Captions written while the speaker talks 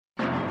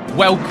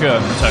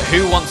Welcome to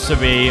Who Wants to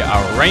Be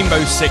a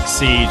Rainbow Six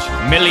Siege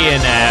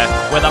Millionaire,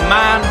 with a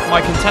man,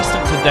 my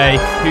contestant today,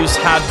 who's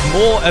had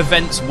more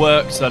events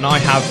worked than I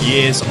have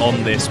years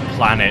on this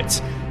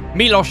planet.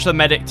 Milosh the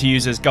Medic, to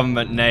use his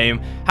government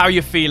name. How are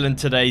you feeling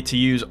today to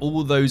use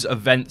all those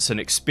events and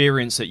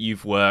experience that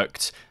you've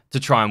worked to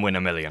try and win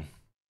 $1 million?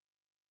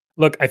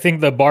 Look, I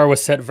think the bar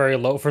was set very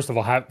low. First of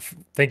all,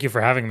 thank you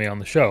for having me on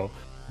the show.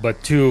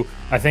 But two,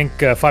 I think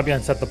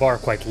Fabian set the bar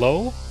quite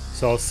low.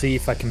 So I'll see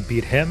if I can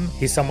beat him.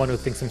 He's someone who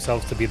thinks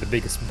himself to be the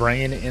biggest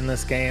brain in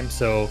this game.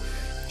 So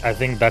I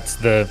think that's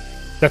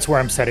where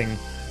I'm setting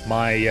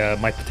my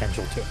my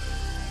potential to.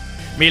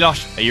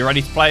 Milosh, are you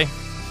ready to play?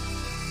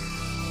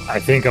 I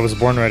think I was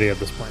born ready at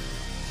this point.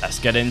 Let's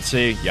get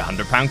into your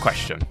 £100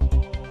 question.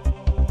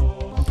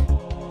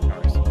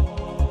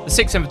 The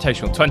Six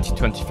Invitational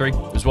 2023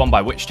 was won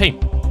by which team?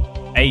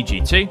 A,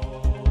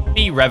 G2,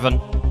 B, Revan,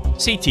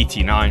 C,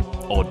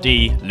 TT9, or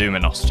D,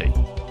 Luminosity?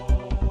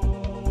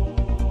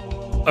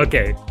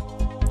 Okay,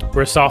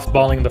 we're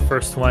softballing the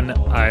first one.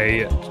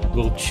 I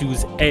will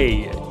choose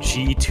A,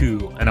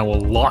 G2, and I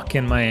will lock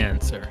in my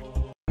answer.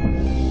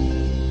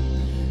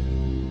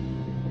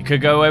 You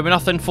could go away with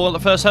nothing for the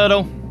first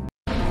hurdle,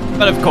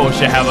 but of course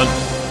you haven't.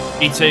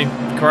 G2,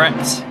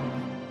 correct.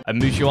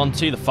 And moves you on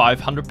to the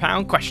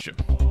 £500 question.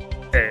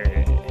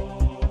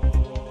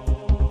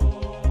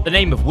 The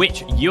name of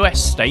which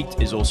US state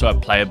is also a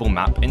playable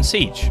map in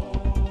Siege?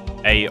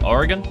 A,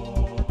 Oregon,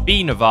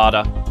 B,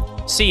 Nevada,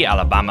 C,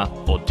 Alabama,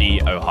 or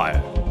D,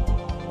 Ohio?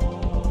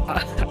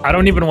 I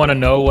don't even want to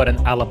know what an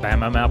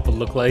Alabama map would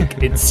look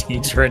like in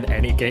Siege or in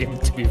any game,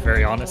 to be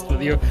very honest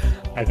with you.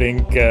 I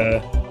think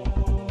the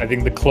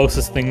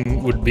closest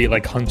thing would be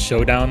like Hunt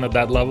Showdown at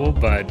that level,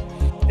 but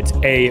it's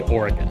A,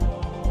 Oregon.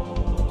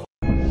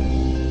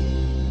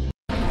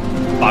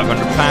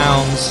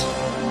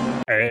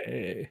 £500.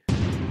 Hey.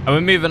 And we're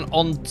moving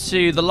on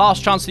to the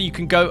last chance that you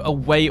can go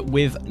away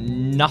with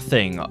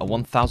nothing. A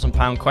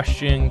 £1,000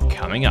 question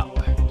coming up.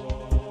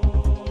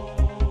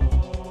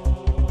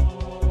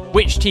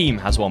 Which team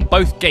has won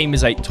both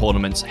Gamers 8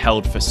 tournaments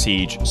held for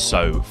Siege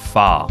so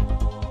far?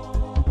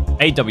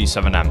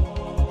 AW7M,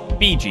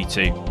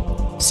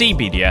 BG2, C,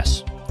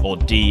 BDS, or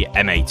D,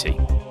 M80?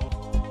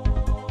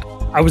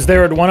 I was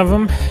there at one of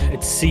them.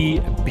 It's C,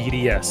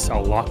 BDS.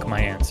 I'll lock my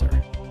answer.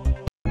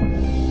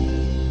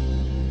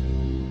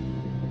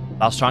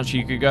 Last chance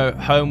you could go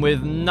home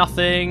with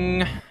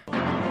nothing.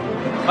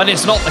 But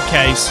it's not the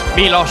case.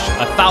 Milosh,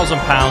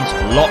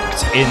 £1,000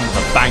 locked in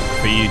the bank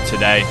for you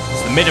today.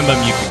 It's the minimum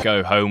you can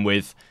go home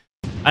with.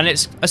 And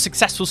it's a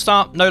successful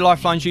start. No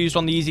lifelines used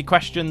on the easy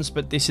questions,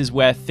 but this is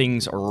where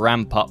things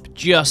ramp up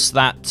just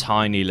that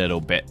tiny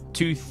little bit.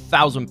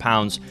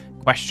 £2,000,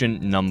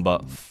 question number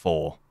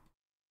 4.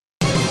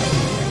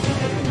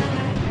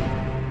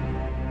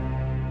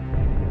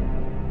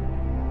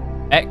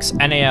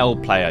 Ex-NAL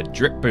player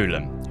Drip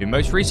Boolan, who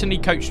most recently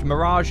coached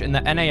Mirage in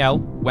the NAL,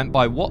 went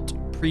by what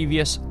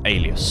previous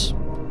alias?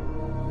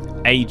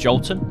 A,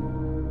 Jolton,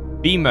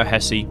 B,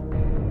 Mohesi,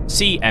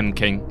 C,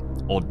 M-King,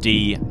 or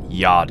D,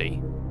 Yardi?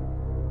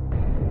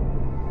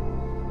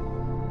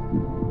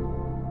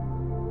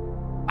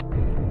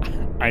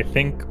 I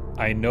think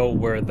I know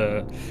where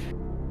the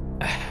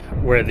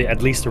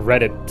at least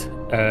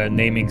Reddit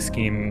naming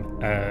scheme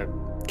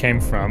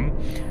came from.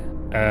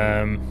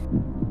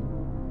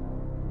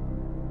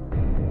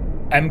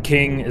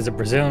 M-King is a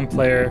Brazilian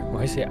player.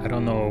 I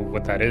don't know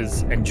what that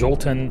is. And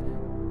Jolton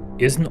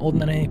is an old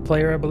NA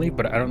player, I believe,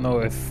 but I don't know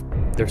if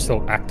they're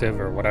still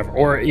active or whatever.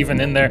 Or even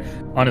in there.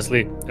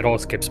 Honestly, it all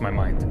skips my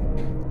mind.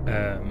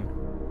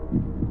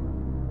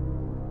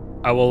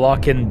 I will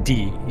lock in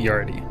D,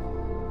 Yardi.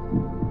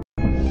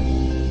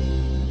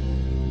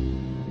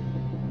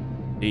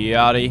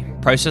 Yardi.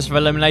 Process of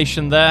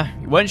elimination there.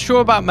 You weren't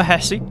sure about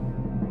Mohesi,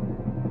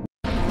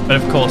 but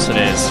of course it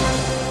is.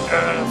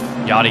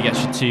 Yardi gets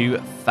you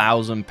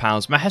 £2,000.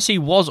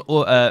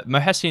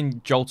 Mohesi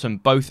and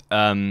Jolton both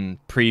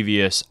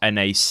previous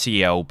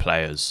NACL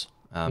players.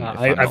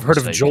 I've heard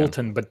of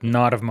Jolton, but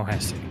not of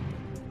Mohesi.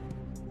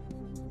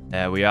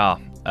 There we are.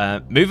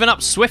 Moving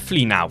up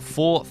swiftly now.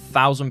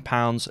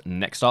 £4,000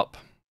 next up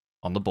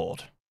on the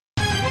board.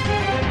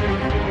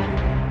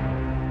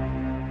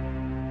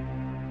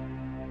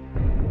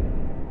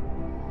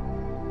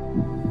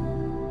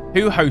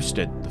 Who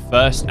hosted the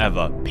first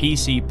ever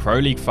PC Pro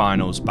League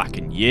Finals back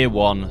in Year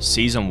 1,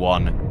 Season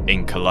 1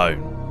 in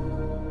Cologne?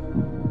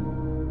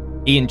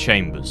 Ian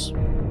Chambers,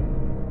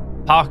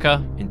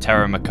 Parker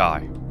Intero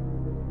Mackay,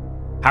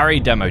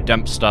 Harry Demo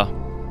Dempster,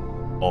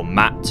 or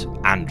Matt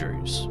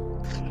Andrews?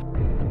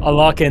 I'll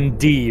lock in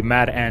D,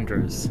 Matt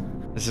Andrews.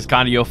 This is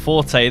kind of your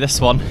forte,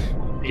 this one.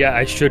 Yeah,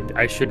 I should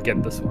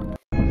get this one.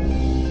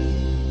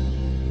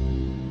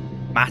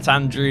 Matt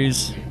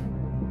Andrews.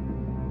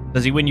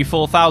 Does he win you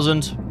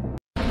 4,000?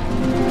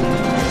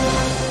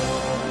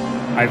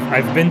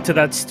 I've been to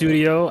that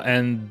studio,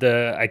 and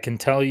I can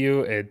tell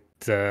you it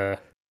doesn't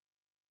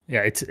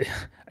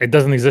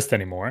exist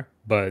anymore,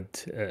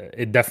 but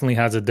it definitely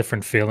has a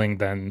different feeling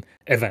than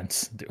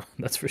events do.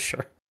 That's for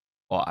sure.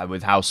 Well,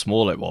 with how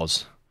small it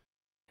was.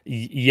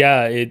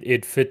 Yeah,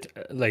 it fit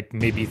like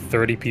maybe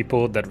 30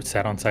 people that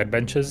sat on side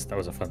benches. That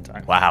was a fun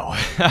time. Wow.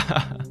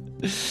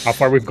 How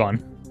far we've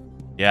gone?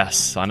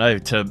 Yes, I know,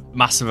 to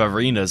massive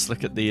arenas.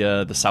 Look at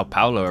the Sao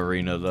Paulo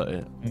arena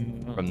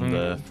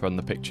from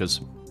the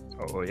pictures.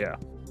 Oh yeah.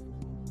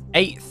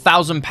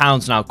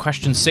 £8,000 now.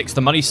 Question 6.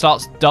 The money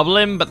starts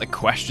doubling, but the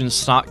questions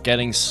start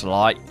getting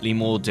slightly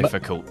more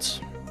difficult.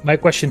 My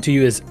question to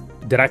you is,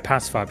 did I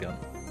pass Fabian?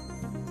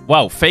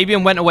 Well,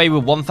 Fabian went away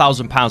with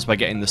 £1,000 by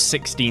getting the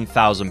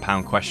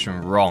 £16,000 question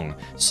wrong.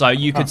 So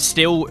you could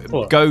still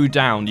go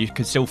down. You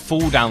could still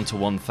fall down to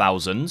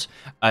 1,000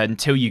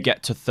 until you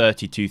get to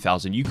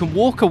 32,000. You can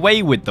walk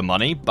away with the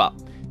money, but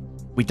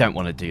we don't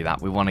want to do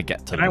that. We want to get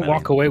to the Can I million.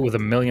 walk away with $1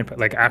 million?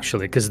 Like,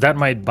 actually, because that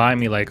might buy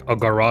me like a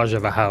garage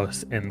of a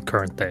house in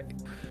current day.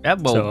 Yeah,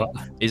 well,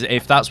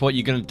 if that's what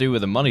you're going to do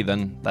with the money,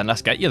 then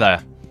let's get you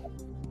there.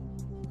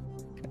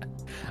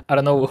 I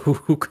don't know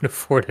who can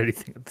afford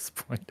anything at this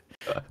point.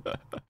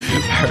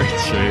 Very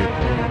true.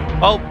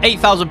 Well,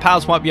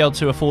 £8,000 might be able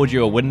to afford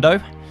you a window.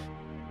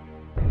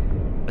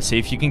 Let's see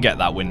if you can get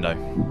that window.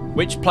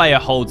 Which player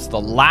holds the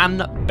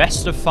LAN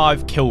best of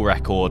 5 kill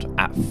record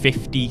at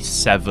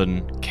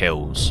 57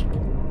 kills?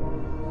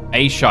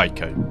 A.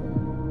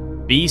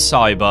 Shaiko, B.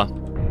 Cyber,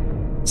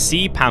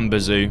 C.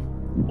 Pambazu,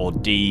 or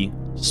D.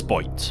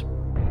 Spoit?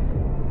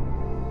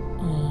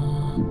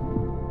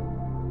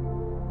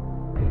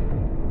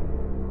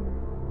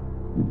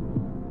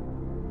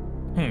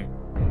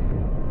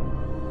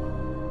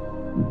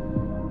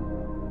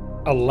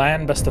 A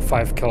LAN best of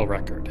 5 kill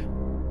record.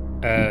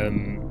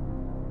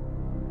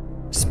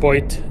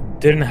 Spoit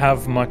didn't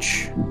have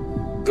much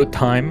good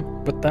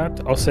time with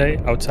that, I'll say,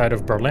 outside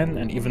of Berlin,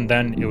 and even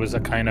then it was a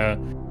kind of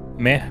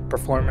meh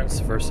performance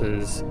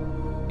versus,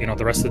 you know,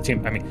 the rest of the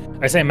team. I mean,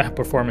 I say meh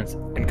performance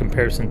in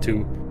comparison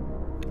to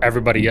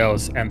everybody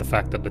else and the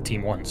fact that the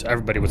team won, so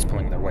everybody was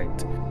pulling their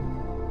weight.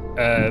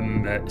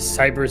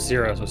 Cyber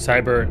 0, so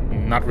Cyber,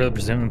 not really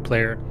Brazilian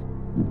player,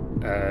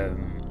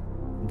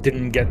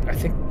 didn't get, I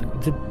think,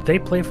 did they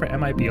play for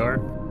MIBR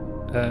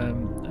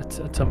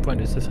at some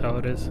point? Is this how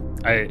it is?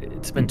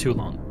 It's been too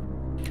long.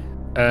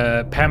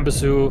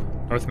 Pambazu,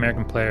 North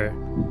American player,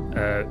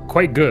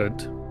 quite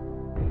good,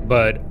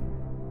 but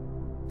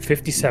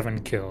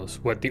 57 kills.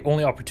 What, the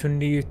only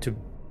opportunity to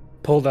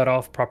pull that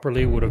off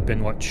properly would have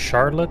been what,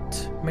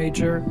 Charlotte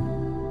Major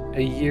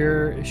a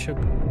year-ish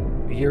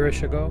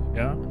ago,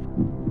 yeah.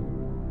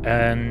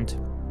 And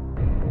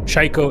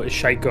Shaiko is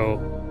Shaiko.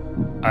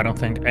 I don't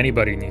think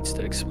anybody needs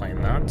to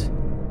explain that.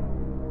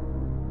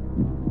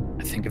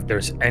 I think if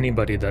there's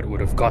anybody that would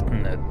have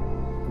gotten it,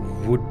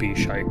 would be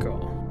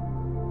Shaiko.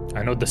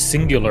 I know the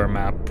singular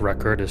map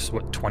record is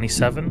what,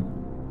 27?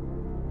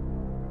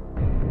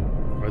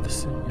 Or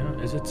this,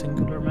 yeah, is it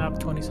singular map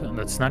 27?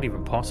 That's not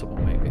even possible,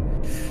 maybe.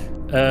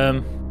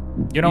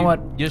 You know what?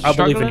 I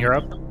believe in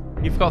Europe.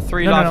 You've got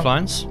 3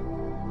 lifelines.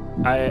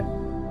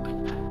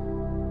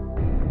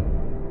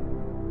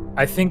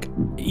 I think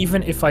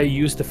even if I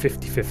used the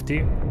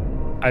 50-50,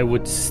 I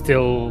would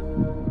still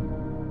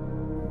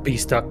be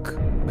stuck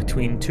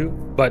between 2.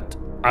 But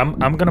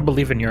I'm gonna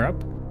believe in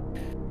Europe,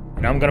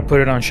 and I'm gonna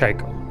put it on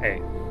Shaiko.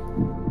 Hey,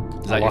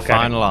 is that your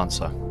final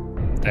answer?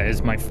 That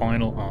is my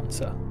final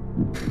answer.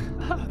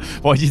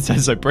 Why did you say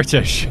so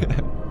British?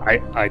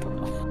 I don't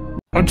know.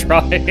 I'm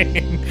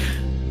trying.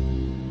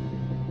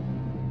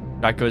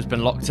 Shaiko has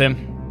been locked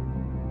in.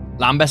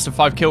 LAN best of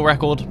 5 kill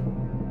record.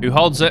 Who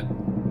holds it?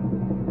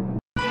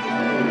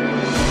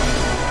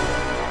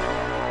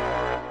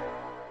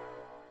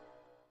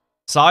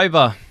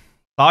 Cyber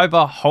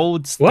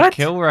holds the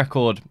kill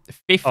record.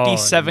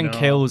 57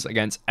 kills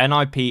against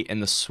NIP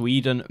in the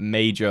Sweden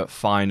Major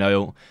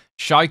Final.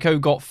 Shaiko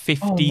got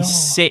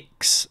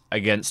 56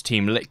 against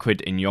Team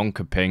Liquid in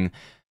Jönköping.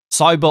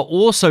 Cyber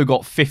also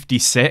got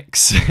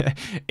 56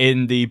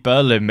 in the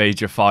Berlin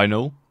Major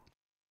Final.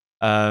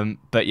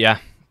 But yeah,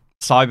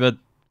 Cyber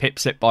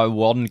pips it by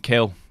 1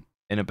 kill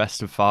in a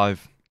best of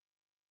 5.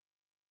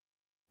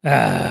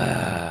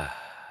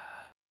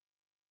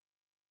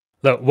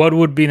 Look, what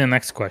would be the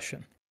next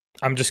question?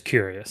 I'm just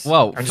curious.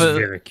 Well, I'm just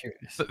very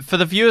curious. For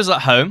the viewers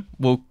at home,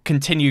 we'll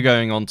continue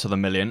going on to the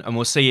million, and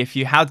we'll see if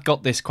you had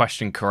got this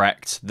question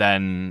correct,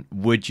 then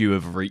would you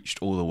have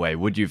reached all the way?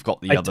 Would you have got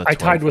the other 12 I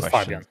tied with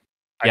questions? Fabian.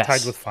 I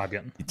tied with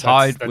Fabian. You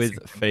tied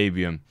with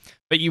Fabian.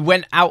 But you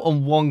went out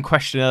on 1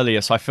 question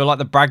earlier, so I feel like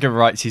the bragging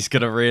rights is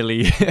going to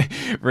really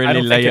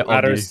lay it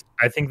on you.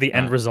 I think the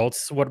end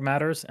results is what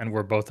matters, and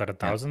we're both at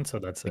 1,000, so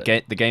that's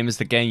it. The game is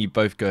the game. You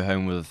both go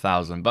home with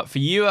 1,000. But for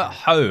you at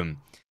home,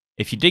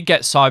 if you did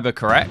get Cyber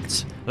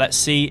correct, let's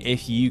see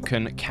if you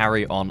can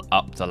carry on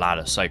up the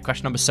ladder. So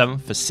question number 7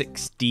 for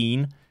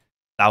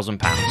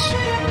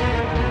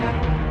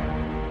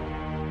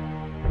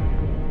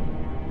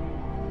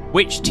 £16,000.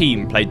 Which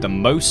team played the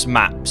most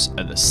maps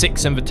at the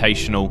 6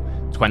 Invitational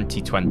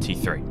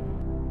 2023?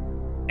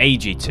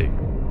 AG2,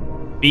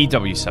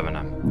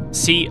 BW7M,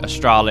 C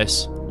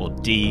Astralis, or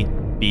D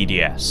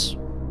BDS?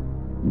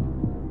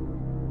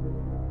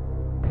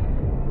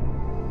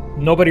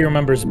 Nobody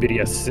remembers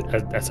BDS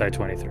at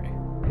SI23.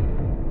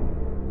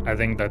 I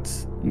think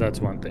that's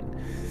one thing.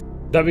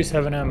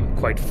 W7M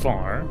quite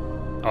far,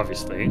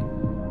 obviously,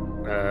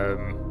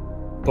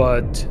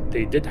 but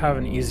they did have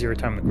an easier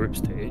time in the group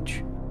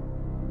stage.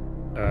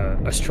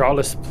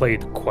 Astralis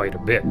played quite a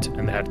bit,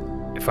 and they had,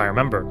 if I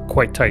remember,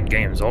 quite tight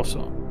games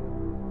also.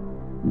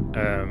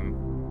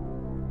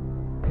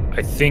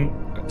 I think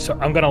so.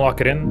 I'm gonna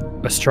lock it in.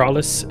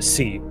 Astralis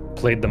C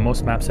played the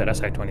most maps at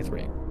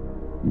SI23.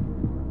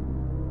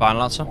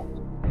 Final answer?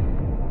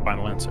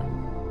 Final answer.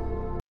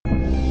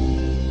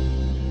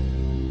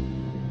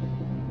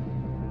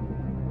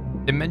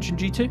 Didn't mention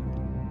G2?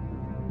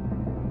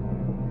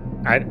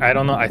 I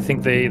don't know. I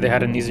think they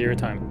had an easier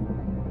time.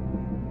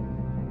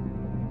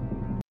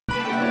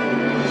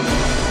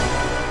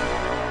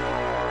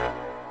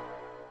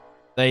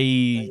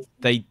 They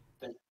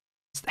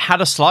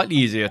had a slightly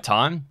easier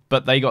time,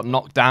 but they got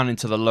knocked down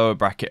into the lower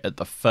bracket at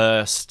the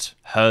first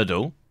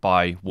hurdle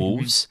by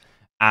Wolves,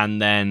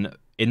 and then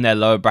in their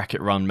lower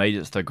bracket run made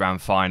it to the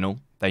grand final.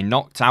 They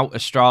knocked out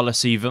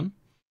Astralis even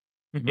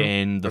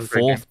in the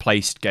 4th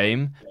placed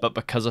game, but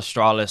because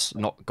Astralis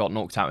got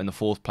knocked out in the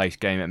 4th place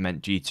game, it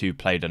meant G2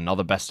 played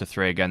another best of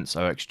 3 against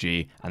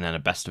OXG, and then a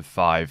best of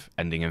 5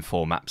 ending in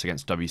 4 maps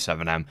against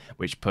W7M,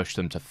 which pushed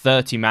them to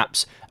 30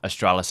 maps,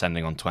 Astralis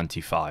ending on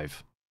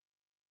 25.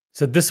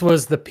 So this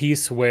was the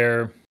piece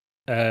where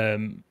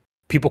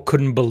people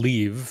couldn't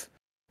believe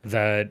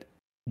that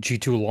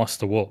G2 lost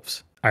to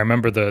Wolves. I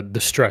remember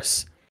the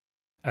stress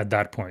at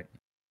that point.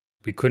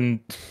 We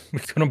couldn't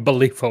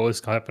believe what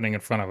was happening in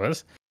front of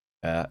us.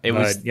 It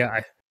was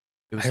like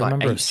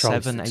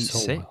 8-7,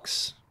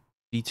 8-6.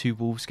 G2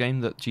 Wolves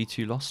game that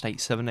G2 lost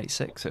 8-7,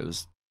 8-6. It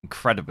was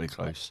incredibly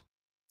close.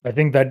 I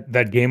think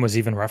that game was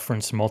even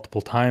referenced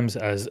multiple times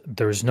as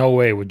there's no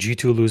way with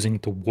G2 losing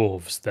to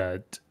Wolves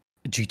that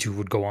G2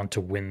 would go on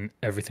to win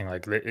everything.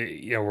 Like,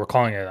 we're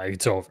calling it like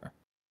it's over.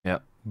 Yeah.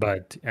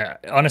 But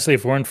honestly,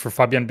 if it weren't for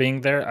Fabian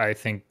being there, I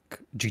think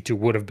G2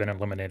 would have been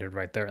eliminated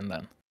right there and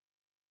then.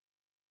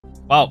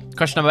 Well,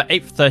 question number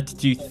 8 for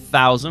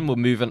 32,000. We're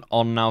moving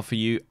on now for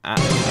you at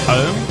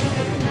home.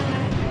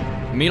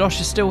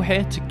 Milosh is still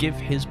here to give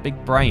his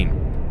big brain.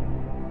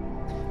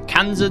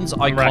 Kansan's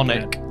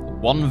iconic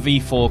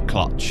 1v4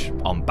 clutch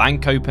on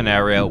Bank Open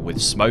Area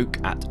with smoke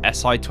at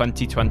SI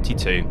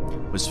 2022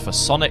 was for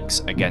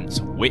Sonics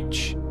against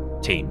which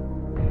team?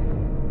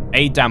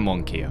 A.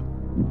 Damwon Kia,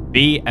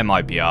 B.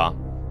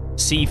 MIBR,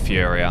 C.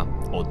 Furia,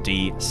 or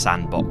D.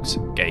 Sandbox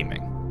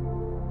Gaming?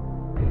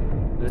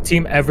 The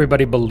team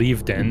everybody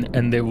believed in,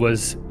 and it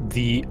was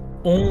the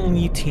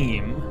only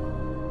team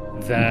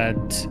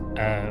that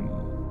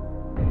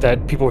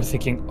that people were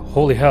thinking,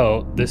 holy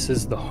hell, this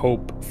is the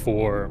hope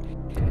for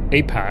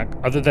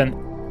APAC, other than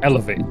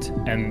Elevate.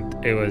 And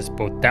it was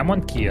both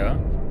Damwon Kia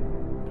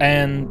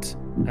and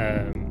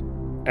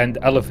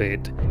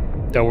Elevate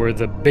that were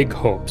the big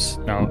hopes.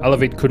 Now,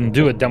 Elevate couldn't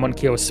do it. Damwon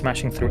Kia was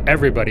smashing through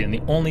everybody, and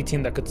the only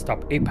team that could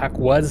stop APAC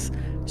was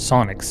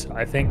Sonics.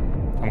 I think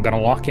I'm going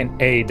to lock in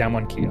A,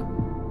 Damwon Kia.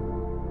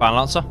 Final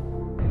answer?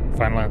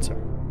 Final answer.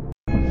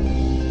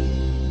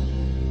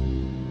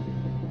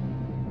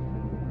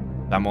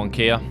 Damwon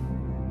Kia.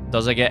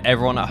 Does it get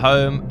everyone at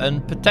home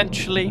and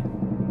potentially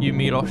you,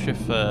 Milosh,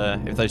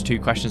 if those 2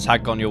 questions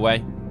had gone your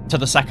way, to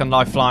the second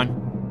lifeline?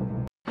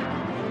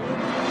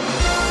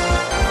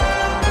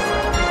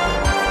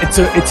 It's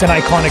an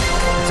iconic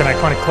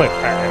clip.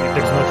 I mean,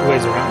 there's no 2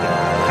 ways around it.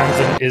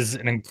 Kansan is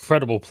an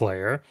incredible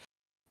player,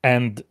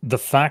 and the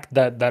fact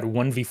that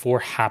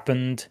 1v4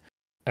 happened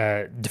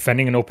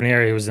defending an open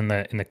area, he was in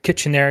the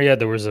kitchen area.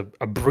 There was a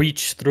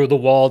breach through the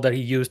wall that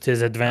he used to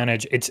his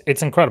advantage.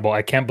 It's incredible.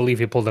 I can't believe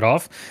he pulled it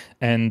off,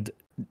 and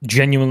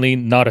genuinely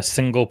not a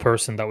single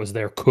person that was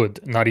there could,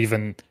 not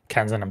even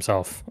Kansan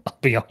himself, I'll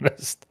be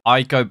honest.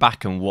 I go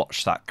back and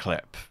watch that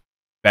clip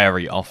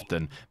very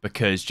often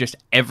because just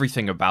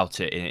everything about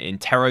it in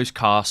Tero's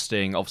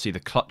casting, obviously the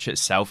clutch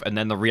itself, and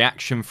then the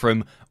reaction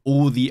from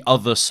all the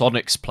other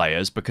Sonics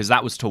players, because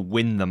that was to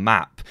win the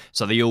map.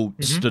 So they all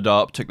stood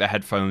up, took their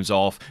headphones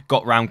off,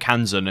 got round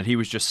Kansan, and he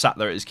was just sat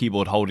there at his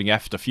keyboard holding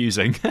F,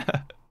 defusing.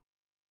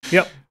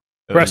 Yep.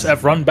 Press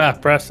F, run back.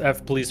 Press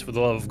F, please, for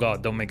the love of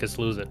God. Don't make us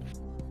lose it.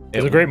 It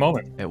was a great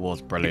moment. It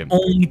was brilliant. The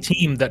only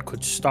team that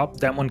could stop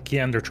Damwon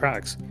Kia in their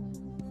tracks.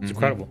 It's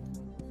incredible.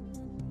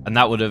 And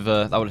that would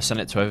have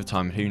sent it to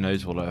overtime. Who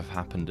knows what would have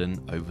happened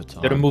in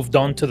overtime? They'd have moved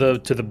on to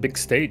the big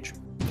stage,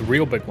 the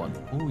real big one.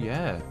 Oh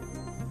yeah.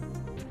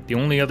 The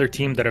only other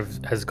team that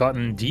has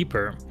gotten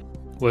deeper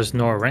was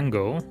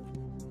Norengo,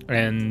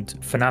 and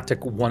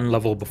Fnatic one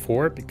level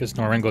before because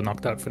Norengo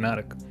knocked out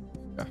Fnatic.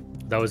 Yeah.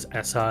 That was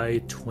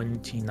SI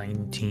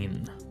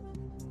 2019.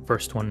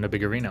 First one in the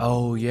big arena.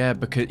 Oh yeah,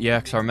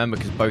 because I remember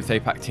because both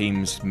APAC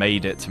teams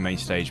made it to main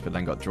stage, but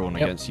then got drawn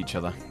against each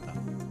other.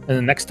 And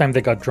the next time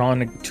they got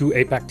drawn, 2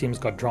 APAC teams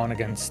got drawn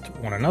against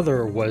one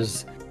another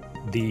was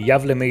the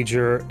Yavle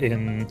Major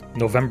in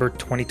November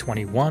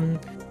 2021,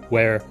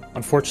 where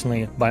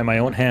unfortunately by my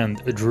own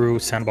hand drew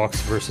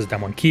Sandbox versus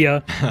Damwon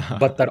Kia,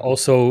 but that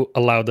also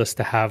allowed us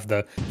to have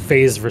the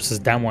FaZe versus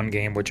Damwon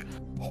game, which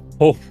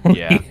Holy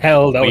Yeah.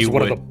 hell, that was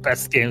one of the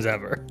best games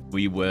ever.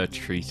 We were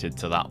treated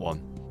to that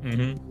one.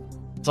 Mm-hmm.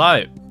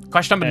 So,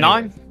 question number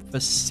 9 for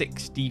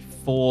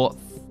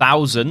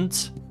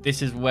 64,000.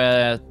 This is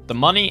where the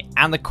money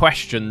and the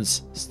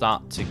questions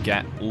start to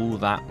get all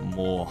that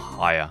more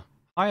higher.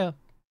 Higher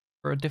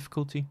for a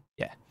difficulty?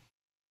 Yeah.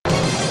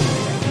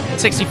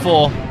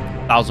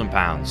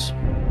 £64,000.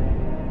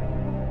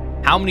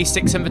 How many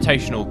Six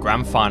Invitational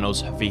Grand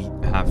Finals have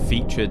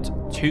featured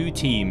 2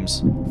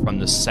 teams from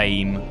the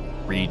same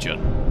region?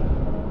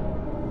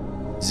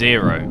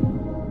 0,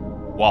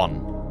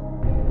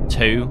 1,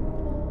 2,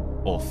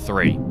 or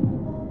 3?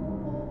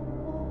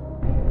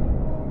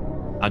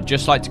 I'd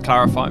just like to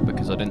clarify,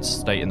 because I didn't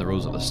state in the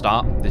rules at the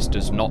start, this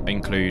does not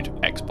include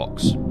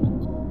Xbox.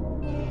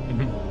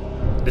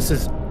 This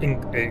is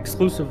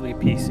exclusively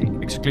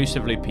PC.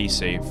 Exclusively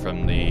PC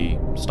from the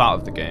start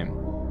of the game,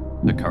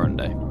 the current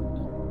day.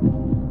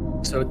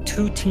 So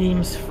 2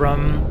 teams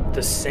from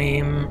the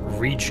same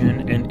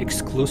region and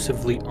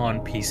exclusively on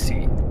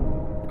PC.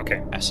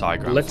 Okay. SI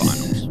Grand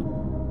Finals.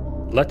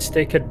 Let's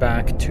take it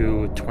back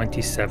to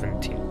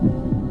 2017.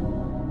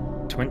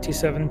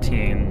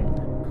 2017,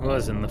 who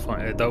was in the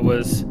final? That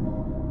was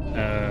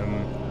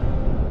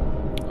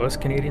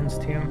Canadians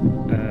team?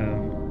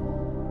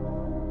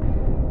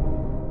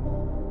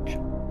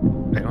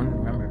 I don't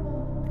remember.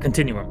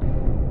 Continuum.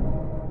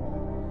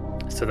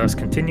 So that's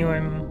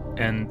Continuum,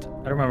 and I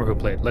don't remember who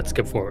played. Let's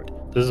skip forward.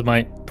 This is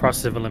my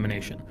process of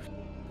elimination.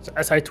 So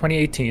SI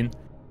 2018,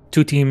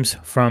 2 teams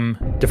from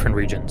different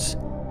regions,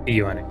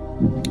 EU and A.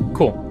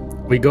 Cool.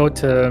 We go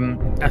to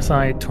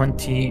SI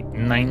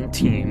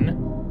 2019,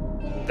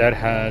 that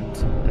had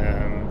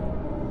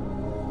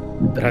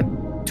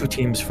 2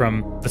 teams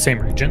from the same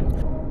region,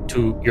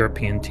 2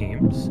 European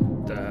teams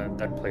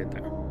that played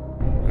there.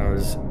 That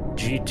was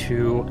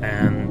G2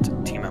 and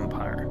Team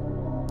Empire.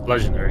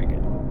 Legendary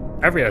game.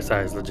 Every SI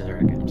is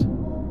legendary games.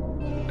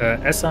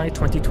 SI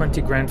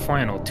 2020 Grand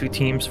Final, 2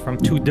 teams from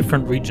 2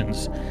 different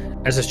regions,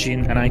 SSG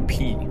and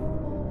NIP,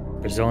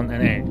 Brazil and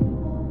NA.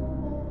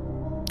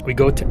 We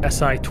go to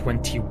SI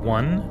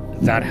 21,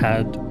 that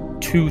had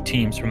 2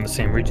 teams from the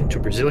same region, 2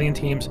 Brazilian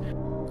teams,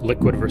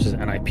 Liquid versus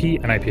NIP,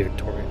 NIP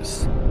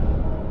victorious.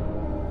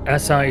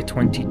 SI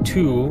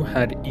 22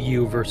 had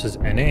EU versus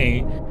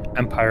NA,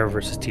 Empire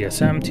versus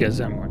TSM,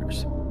 TSM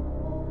winners.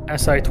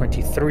 SI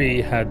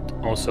 23 had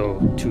also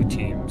 2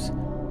 teams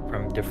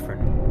from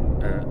different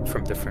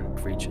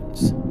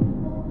regions.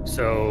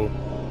 So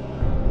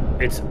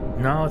it's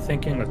now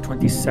thinking of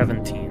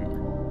 2017.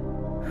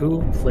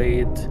 Who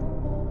played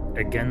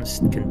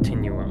against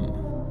Continuum?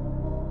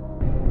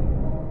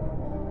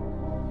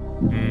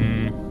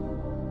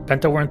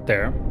 Penta weren't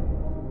there.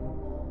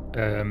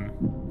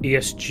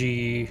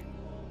 ESG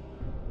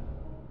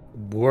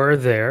were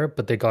there,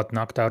 but they got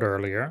knocked out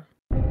earlier.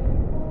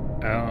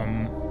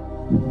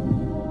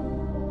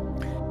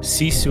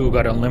 Sisu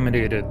got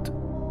eliminated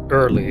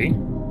early.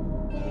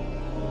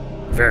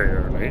 Very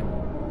early.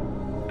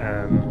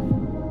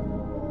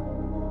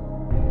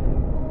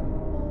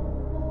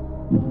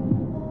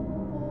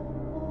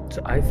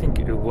 So I think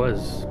it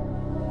was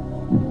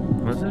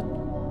it?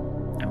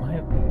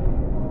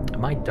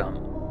 Am I dumb?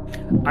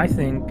 I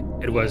think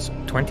it was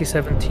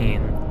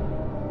 2017,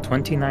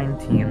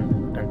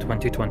 2019, and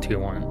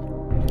 2021.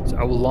 So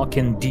I will lock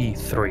in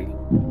D3.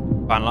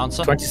 Final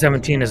answer?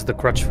 2017 is the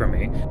crutch for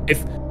me.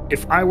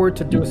 If I were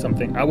to do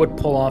something, I would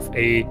pull off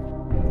a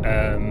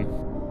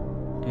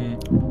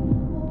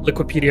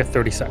Liquipedia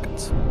 30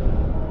 seconds.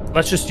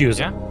 Let's just use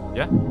it.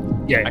 Yeah?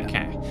 Yeah.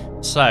 Okay.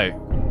 So,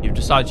 you've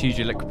decided to use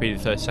your Liquipedia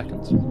 30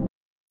 seconds.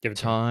 Give it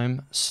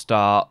time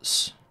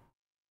starts.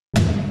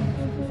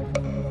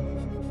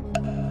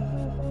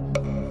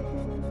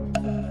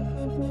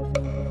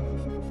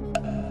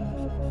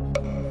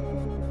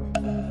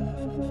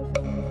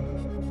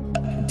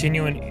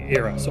 Continuing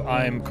era, so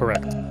I'm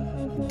correct.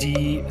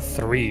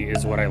 D3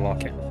 is what I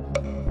lock in.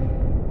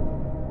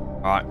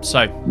 Alright,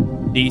 so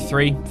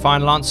D3,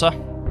 final answer?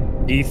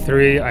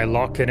 D3, I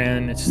lock it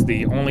in. It's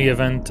the only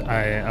event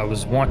I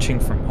was watching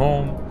from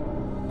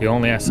home, the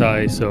only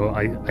SI, so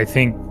I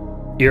think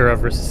era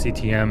versus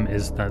CTM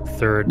is that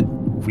third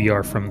we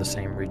are from the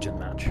same region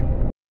match.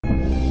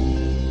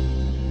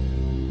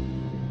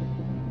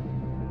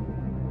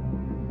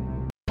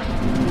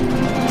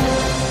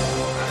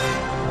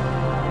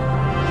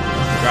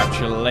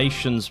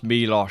 Congratulations,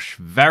 Milosh.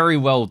 Very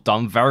well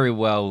done. Very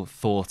well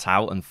thought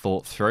out and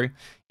thought through.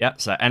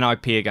 Yep, so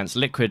NIP against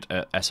Liquid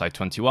at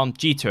SI21,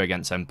 G2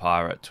 against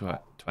Empire at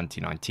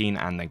 2019,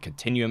 and then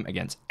Continuum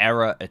against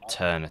Era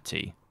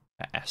Eternity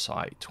at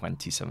SI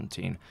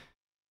 2017.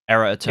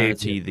 Era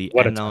Eternity, the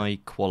NI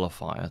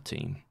qualifier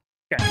team.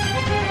 Yeah.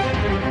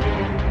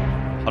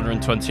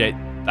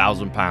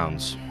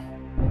 £128,000.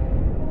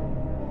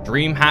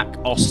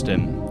 DreamHack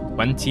Austin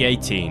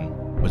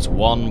 2018 was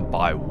won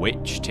by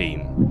which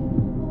team?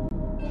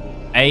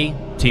 A.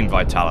 Team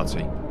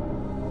Vitality.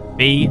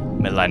 B.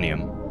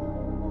 Millennium.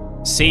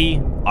 C.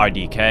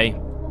 IDK.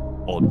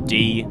 Or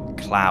D.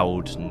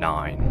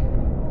 Cloud9.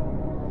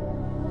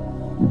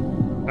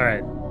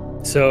 Alright,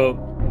 so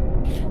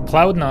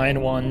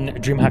Cloud9 won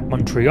DreamHack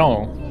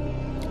Montreal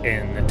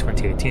in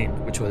 2018,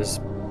 which was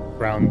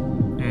around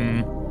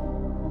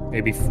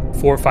maybe 4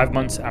 or 5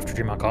 months after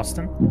DreamHack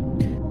Austin.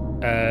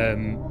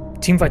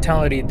 Team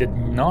Vitality did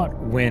not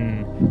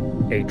win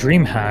a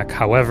DreamHack.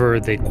 However,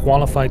 they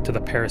qualified to the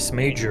Paris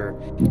Major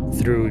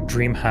through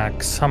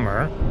DreamHack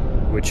Summer,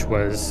 which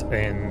was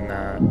in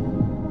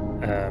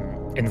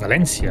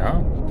Valencia,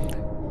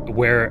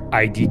 where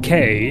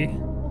IDK,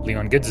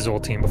 Leon Gids'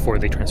 old team before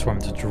they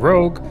transformed into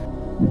Rogue,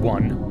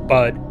 won.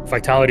 But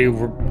Vitality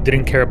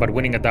didn't care about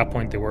winning at that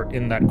point. They were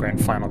in that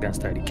grand final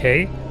against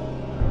IDK.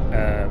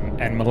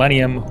 And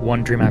Millennium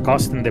won DreamHack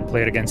Austin. They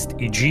played against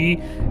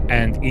EG,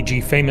 and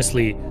EG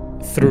famously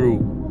threw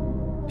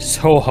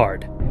so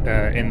hard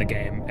in the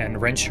game, and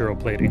Renshiro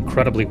played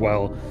incredibly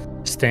well,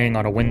 staying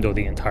on a window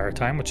the entire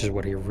time, which is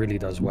what he really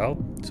does well.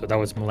 So that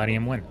was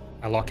Millennium win.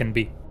 I lock in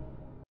B.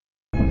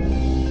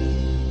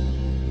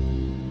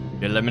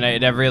 You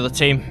eliminated every other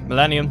team.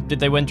 Millennium, did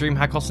they win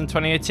DreamHack Austin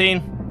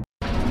 2018?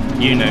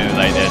 You knew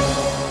they did.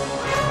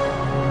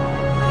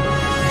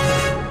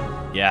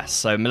 Yes,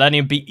 so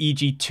Millennium beat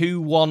EG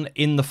 2-1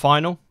 in the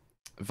final.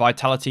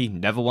 Vitality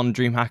never won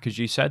DreamHack, as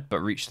you said,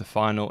 but reached the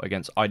final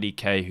against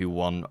IDK, who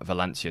won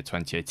Valencia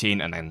 2018,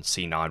 and then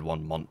C9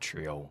 won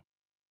Montreal.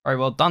 Very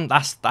well done.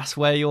 That's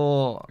where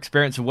your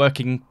experience of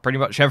working pretty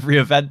much every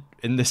event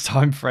in this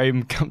time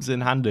frame comes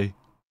in handy.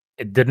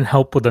 It didn't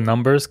help with the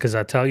numbers, because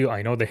I tell you,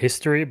 I know the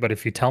history, but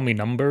if you tell me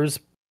numbers,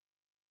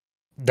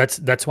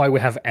 that's why we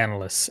have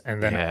analysts,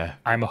 and then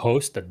I'm a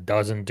host that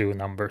doesn't do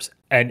numbers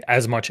and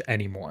as much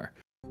anymore.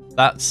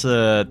 That's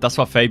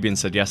what Fabian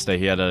said yesterday.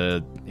 He had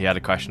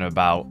a question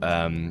about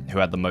who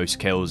had the most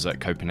kills at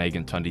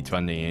Copenhagen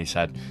 2020, and he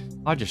said,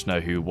 "I just know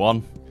who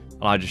won,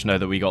 and I just know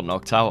that we got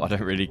knocked out. I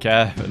don't really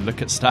care.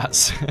 Look at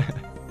stats."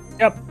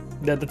 Yep,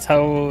 that's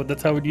how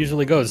it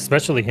usually goes,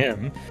 especially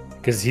him,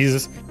 because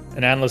he's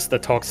an analyst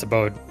that talks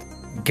about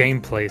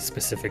gameplay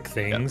specific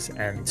things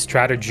and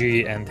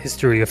strategy and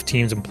history of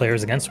teams and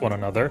players against one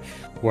another,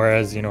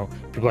 whereas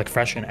people like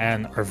Fresh and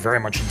Ann are very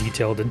much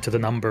detailed into the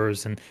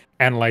numbers and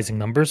analyzing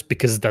numbers,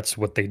 because that's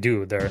what they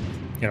do. They're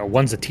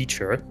one's a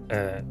teacher,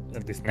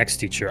 at least next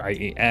teacher,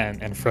 i.e. Ann,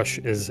 and Fresh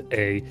is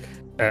a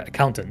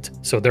accountant,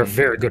 so they're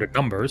very good at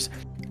numbers,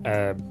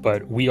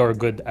 but we are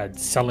good at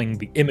selling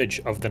the image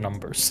of the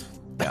numbers.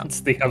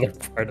 That's the other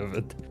part of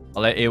it.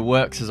 Well, it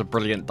works as a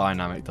brilliant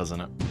dynamic,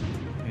 doesn't it?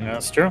 Yeah,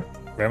 that's true.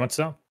 Very much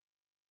so.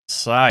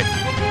 So,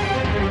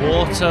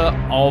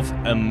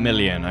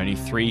 $250,000. Only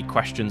 3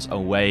 questions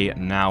away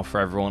now for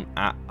everyone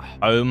at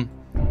home.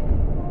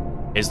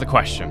 Here's the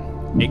question.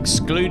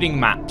 Excluding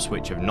maps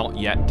which have not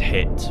yet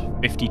hit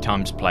 50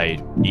 times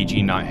played,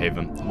 e.g.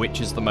 Nighthaven,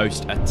 which is the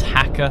most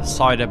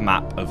attacker-sided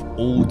map of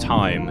all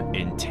time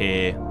in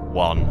Tier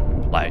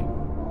 1 play?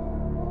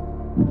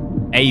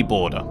 A.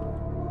 Border.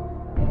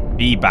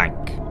 B.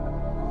 Bank.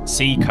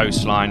 C.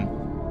 Coastline.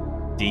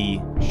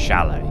 D.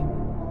 Chalet.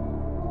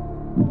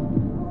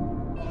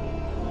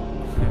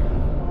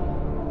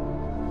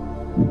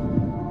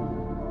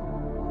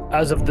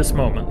 As of this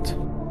moment,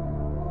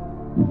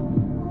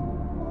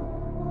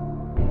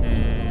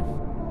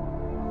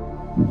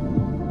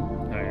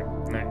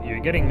 now you're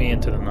getting me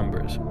into the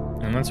numbers,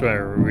 and that's where I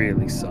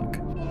really suck.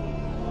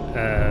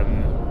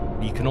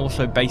 You can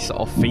also base it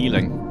off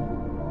feeling.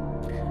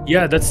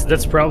 Yeah,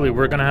 that's probably,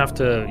 we're gonna have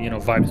to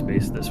vibes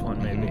base this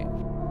one maybe.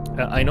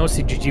 I know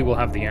CGG will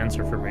have the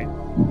answer for me.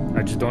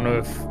 I just don't know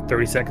if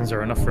 30 seconds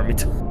are enough for me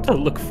to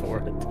look for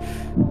it.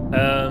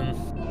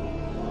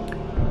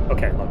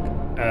 Okay, look.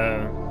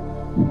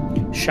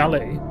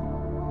 Chalet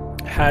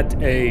had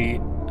a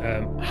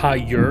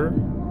higher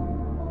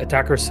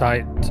attacker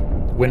side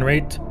win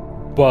rate,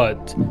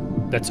 but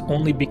that's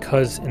only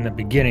because in the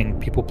beginning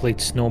people played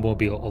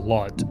Snowmobile a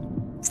lot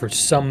for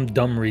some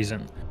dumb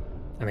reason,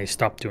 and they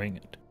stopped doing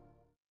it.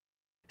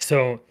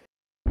 So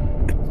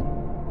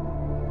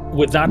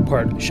with that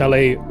part,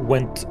 Chalet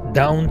went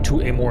down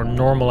to a more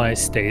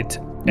normalized state,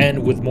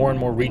 and with more and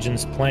more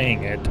regions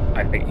playing it,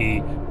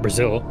 i.e.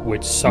 Brazil,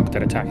 which sucked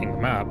at attacking the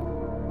map,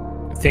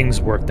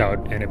 things worked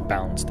out and it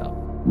balanced out.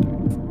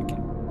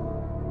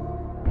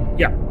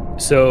 Yeah,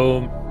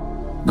 so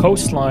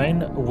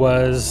Coastline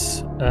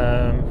was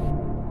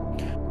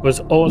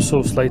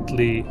also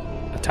slightly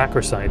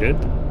attacker-sided,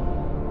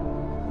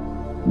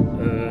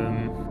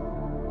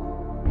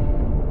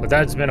 but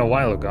that's been a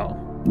while ago,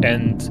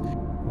 and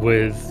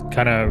with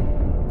kind of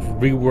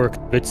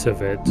reworked bits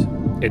of it,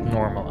 it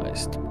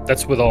normalized.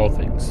 That's with all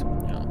things.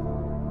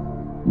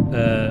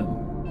 Yeah.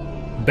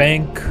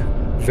 Bank,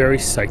 very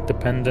site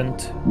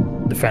dependent.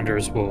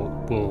 Defenders will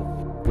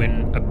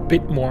win a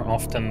bit more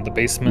often the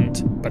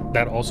basement, but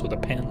that also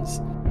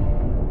depends.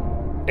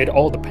 It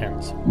all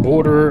depends.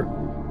 Border,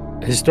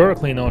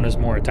 historically known as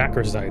more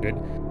attacker sided,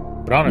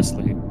 but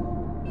honestly,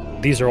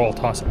 these are all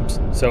toss-ups.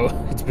 So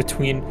it's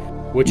between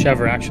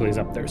whichever actually is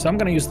up there. So I'm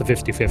going to use the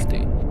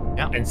 50-50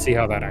 and see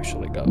how that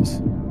actually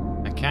goes.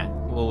 Okay,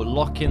 we'll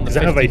lock in the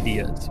 50. I have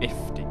ideas.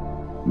 50.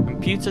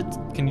 Computer,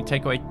 can you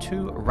take away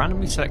 2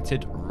 randomly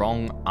selected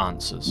wrong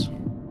answers?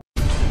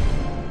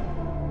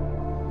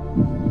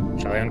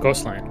 Italian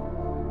coastline.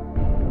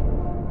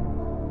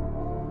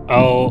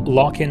 I'll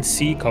lock in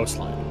C,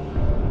 coastline.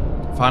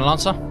 Final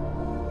answer?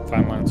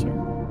 Final answer.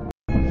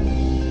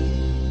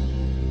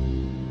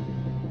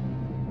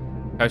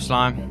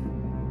 Coastline.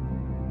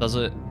 Does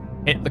it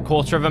hit the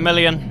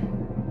 $250,000?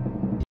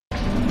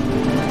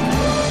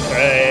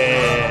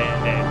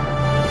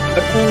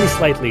 But only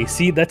slightly.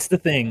 See, that's the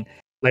thing.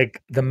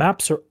 Like, the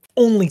maps are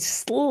only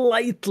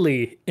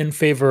slightly in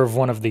favor of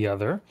one of the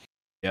other.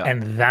 Yeah.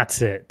 And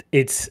that's it.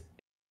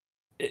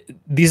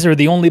 These are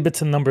the only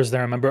bits and numbers that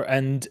I remember.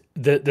 And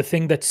the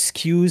thing that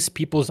skews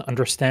people's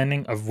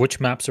understanding of which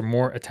maps are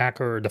more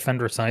attacker or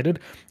defender sided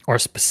are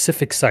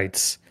specific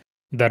sites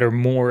that are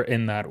more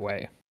in that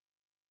way.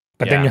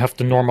 But then you have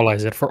to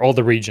normalize it for all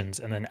the regions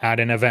and then add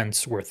in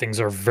events where things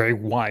are very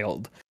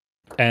wild.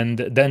 And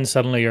then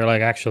suddenly you're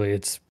like, actually,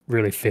 it's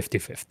really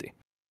 50-50.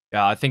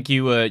 Yeah, I think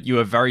you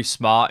were very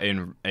smart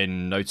in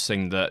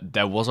noticing that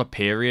there was a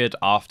period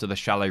after the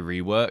Chalet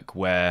rework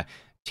where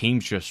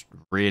teams just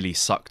really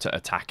sucked at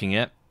attacking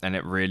it, and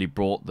it really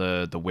brought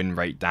the win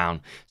rate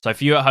down. So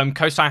for you at home,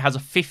 Coastline has a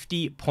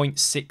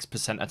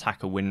 50.6%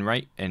 attacker win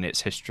rate in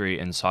its history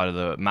inside of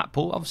the map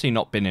pool. Obviously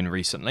not been in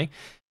recently.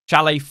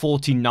 Chalet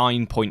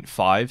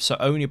 49.5, so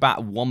only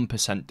about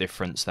 1%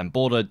 difference. Then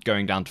Border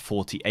going down to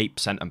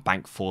 48% and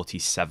Bank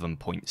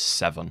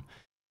 47.7.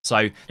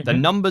 So the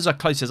numbers are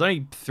close. There's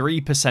only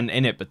 3%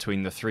 in it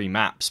between the three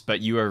maps, but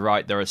you were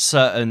right. There are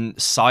certain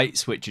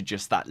sites which are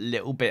just that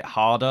little bit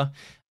harder,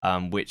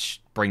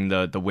 which bring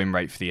the win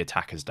rate for the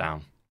attackers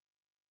down.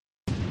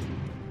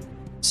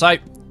 So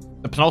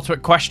the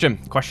penultimate question,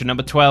 question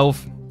number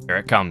 12, here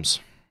it comes.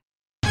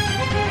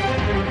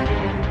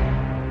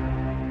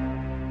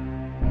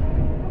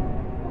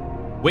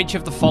 Which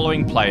of the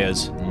following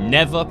players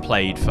never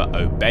played for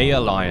Obey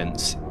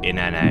Alliance in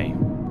NA?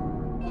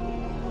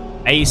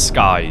 A.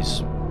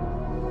 Skies,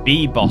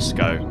 B.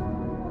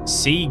 Bosco,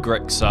 C.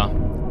 Grixer,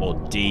 or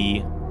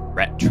D.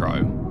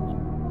 Retro?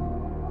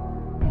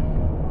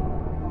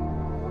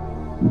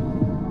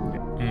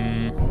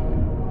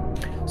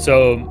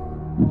 So,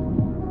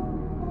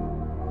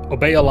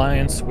 Obey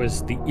Alliance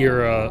was the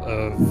era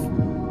of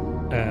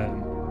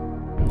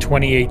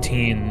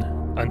 2018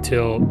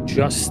 until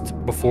just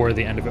before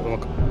the end of it.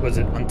 Was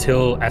it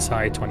until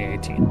SI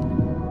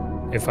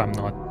 2018, if I'm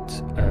not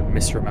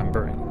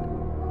misremembering?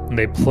 And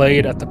they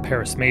played at the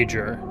Paris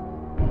Major,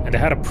 and they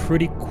had a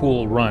pretty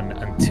cool run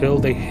until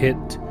they hit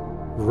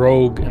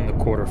Rogue in the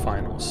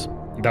quarterfinals.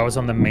 That was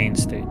on the main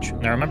stage.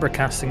 And I remember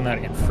casting that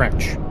in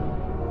French,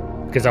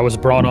 because I was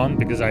brought on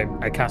because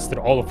I casted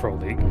all of Pro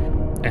League,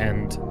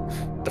 and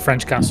the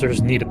French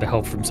casters needed the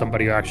help from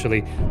somebody who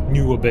actually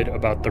knew a bit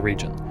about the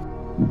region.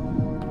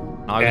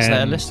 I was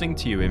there listening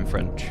to you in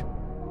French.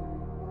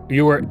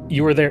 You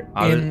were there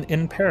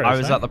in Paris. I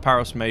was at the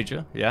Paris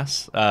Major,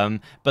 yes.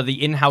 But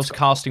the in-house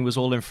casting was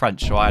all in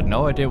French, so I had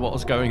no idea what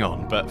was going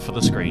on, but for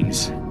the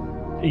screens.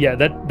 Yeah,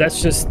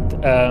 that's just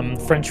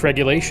French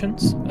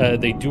regulations.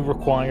 They do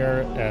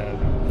require,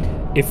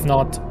 if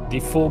not the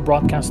full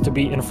broadcast to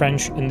be in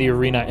French in the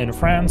arena in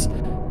France,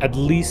 at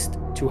least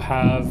to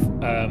have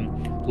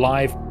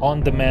live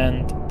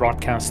on-demand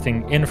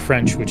broadcasting in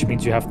French, which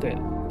means you have to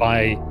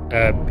buy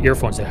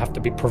earphones that have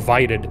to be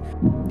provided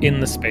in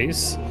the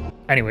space.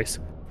 Anyways,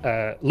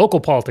 local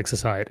politics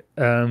aside,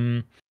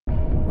 or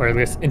at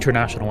least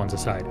international ones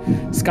aside,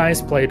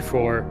 Skies played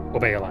for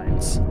Obey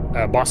Alliance.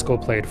 Bosco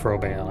played for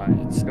Obey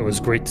Alliance. It was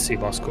great to see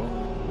Bosco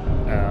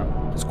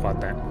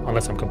squad then,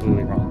 unless I'm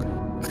completely wrong,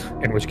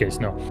 in which case,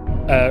 no.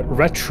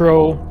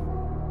 Retro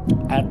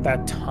at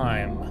that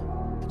time.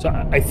 So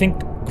I think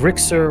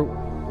Grixer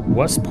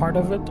was part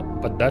of it,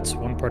 but that's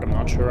one part I'm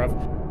not sure of.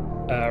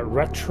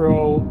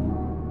 Retro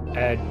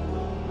at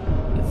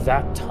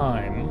that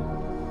time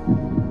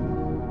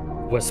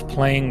was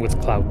playing with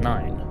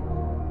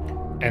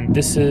Cloud9, and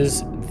this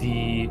is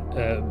the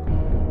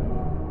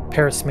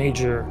Paris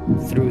Major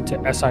through to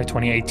SI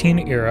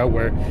 2018 era,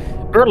 where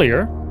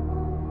earlier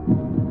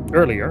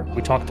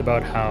we talked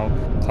about how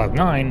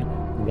Cloud9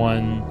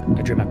 won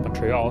a DreamHack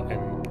Montreal in,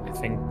 I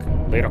think,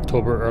 late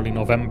October, early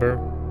November.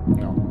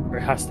 No,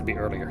 it has to be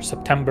earlier,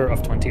 September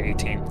of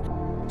 2018.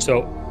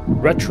 So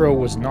Retro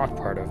was not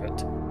part of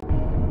it,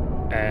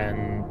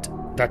 and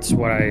that's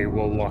what I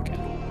will lock in.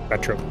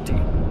 Retro D.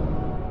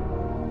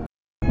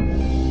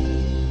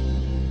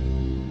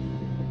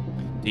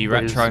 D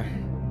Retro.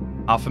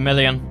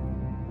 $500,000.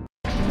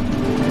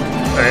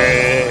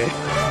 Hey.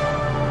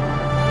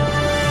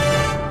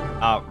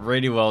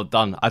 Really well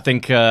done. I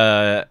think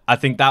that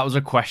was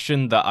a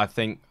question that I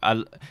think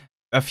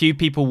a few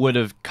people would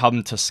have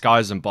come to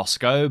Skies and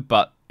Bosco,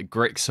 but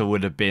Grixer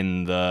would have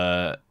been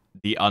the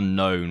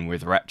unknown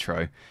with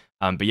Retro.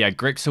 But yeah,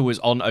 Grixer was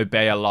on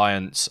Obey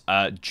Alliance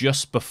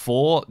just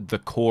before the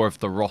core of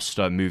the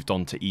roster moved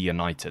on to E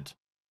United.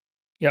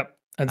 Yep.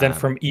 And then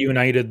from E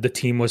United, the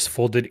team was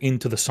folded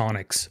into the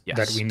Sonics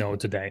that we know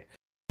today.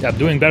 Yeah,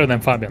 doing better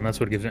than Fabian. That's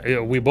what gives me.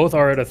 We both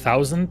are at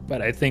 1,000,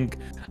 but I think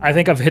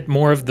I've hit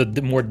more of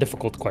the more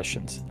difficult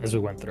questions as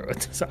we went through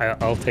it. So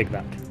I'll take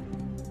that.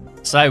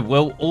 So,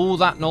 will all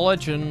that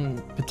knowledge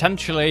and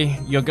potentially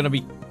you're going to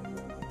be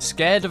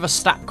scared of a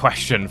stat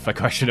question for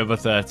question number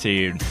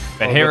 13.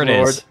 But here it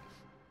is.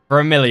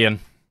 For $1 million.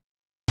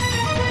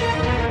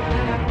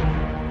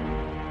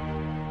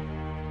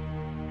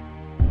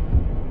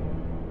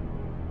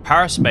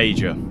 Paris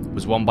Major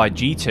was won by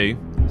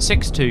G2,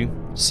 6-2,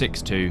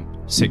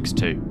 6-2,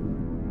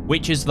 6-2,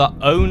 which is the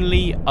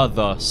only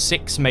other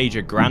 6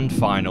 major grand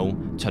final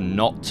to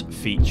not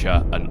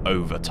feature an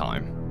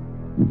overtime.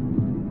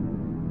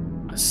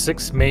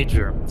 6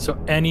 major. So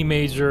any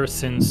major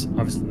since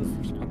obviously.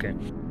 Okay.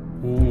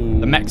 Ooh.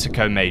 The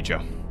Mexico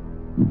Major,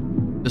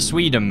 the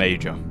Sweden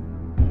Major,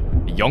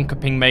 the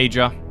Jönköping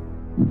Major,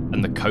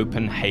 and the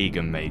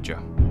Copenhagen Major.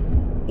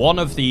 One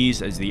of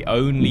these is the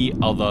only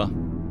other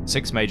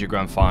 6 major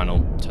grand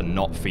final to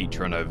not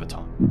feature an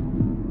overtime.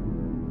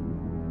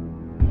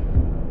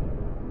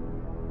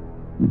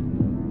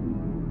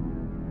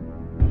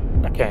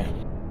 Okay.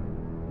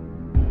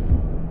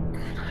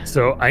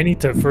 So I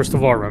need to first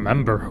of all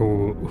remember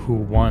who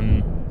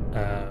won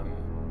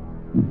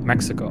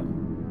Mexico.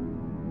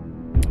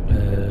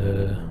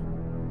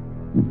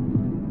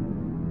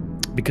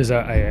 Because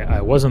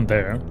I wasn't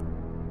there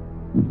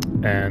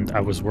and I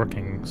was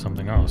working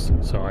something else,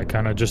 so I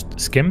kind of just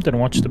skimmed and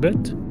watched a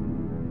bit.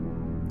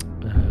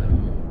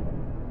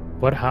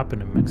 What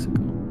happened in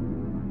Mexico?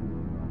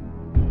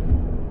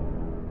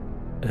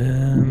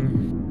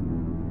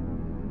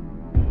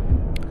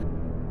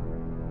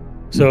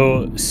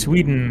 So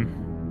Sweden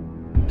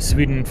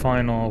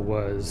final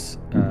was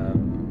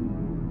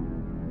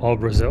all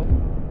Brazil,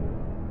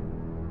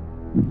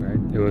 right?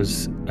 It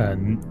was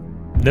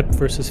NIP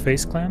versus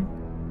FaZe Clan.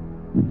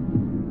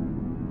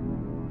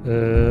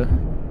 Did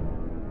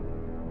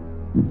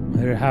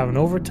it have an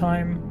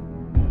overtime?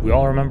 We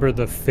all remember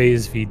the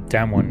FaZe v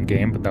Damwon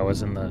game, but that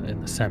was in the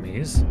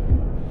semis.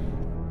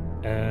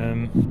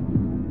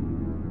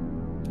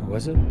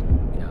 Was it?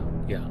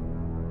 Yeah.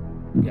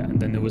 And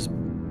then it was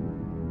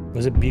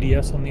it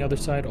BDS on the other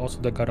side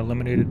also that got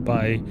eliminated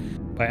by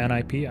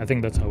NIP? I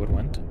think that's how it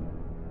went.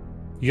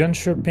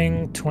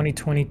 Jönköping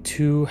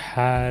 2022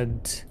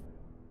 had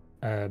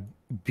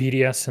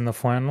BDS in the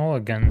final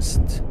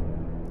against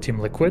Team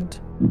Liquid.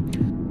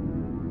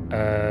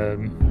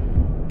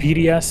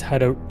 BDS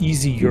had an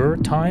easier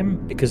time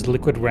because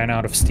Liquid ran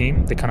out of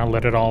steam. They kind of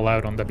let it all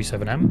out on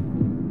W7M.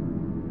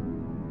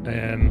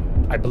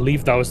 I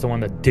believe that was the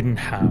one that didn't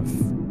have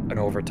an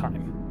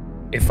overtime,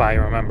 if I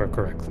remember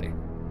correctly.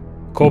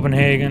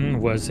 Copenhagen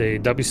was a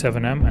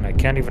W7M, and I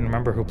can't even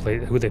remember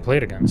who they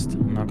played against.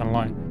 I'm not gonna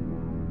lie.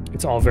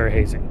 It's all very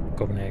hazy,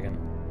 Copenhagen.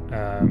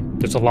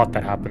 There's a lot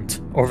that happened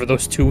over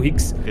those 2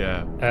 weeks.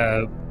 Yeah.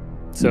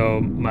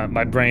 So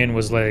my brain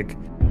was like,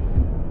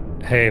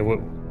 hey,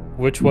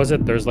 which was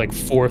it? There's like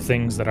 4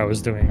 things that I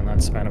was doing in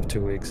that span of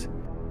 2 weeks.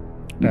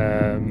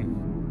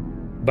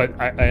 But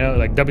I know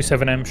like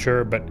W7M,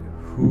 sure, but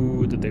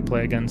who did they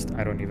play against?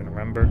 I don't even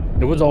remember.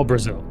 It was all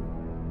Brazil.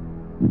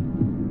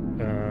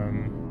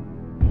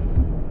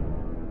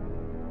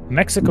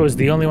 Mexico is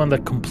the only one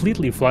that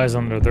completely flies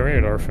under the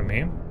radar for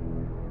me.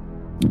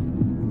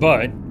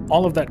 But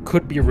all of that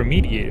could be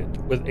remediated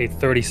with a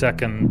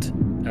 30-second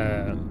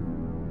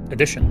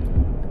addition.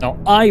 Now,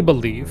 I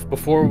believe,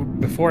 before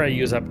I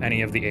use up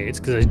any of the aids,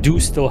 because I do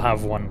still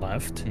have one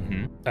left,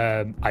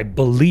 I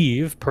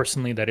believe,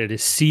 personally, that it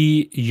is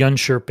C,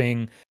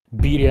 Jönköping,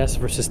 BDS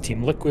versus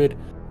Team Liquid.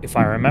 If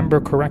I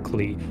remember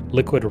correctly,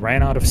 Liquid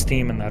ran out of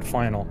steam in that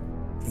final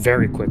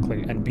very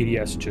quickly, and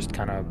BDS just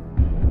kind of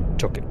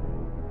took it.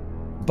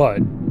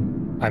 But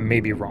I may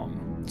be wrong.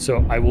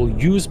 So I will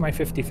use my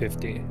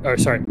 50-50, or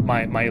sorry,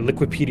 my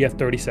Liquipedia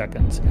 30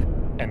 seconds,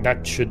 and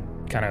that should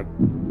kind of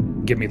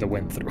give me the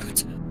win through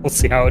it. We'll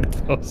see how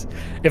it goes.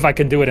 If I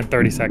can do it in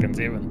 30 seconds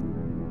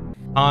even.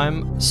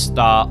 Time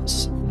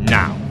starts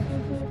now.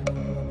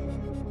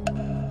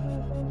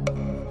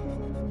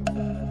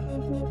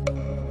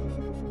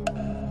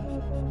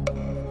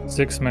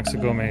 Six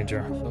Mexico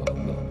Major.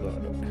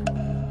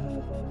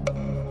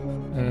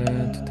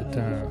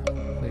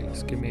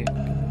 Please give me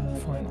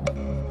final.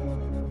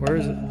 Where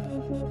is it?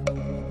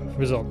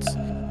 Results.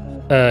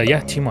 Yeah,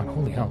 Team 1.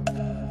 Holy hell.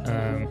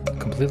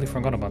 Completely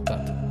forgot about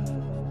that.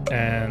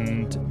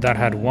 And that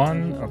had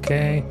 1.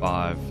 Okay.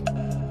 5,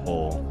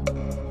 4,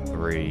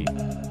 3,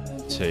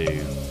 2,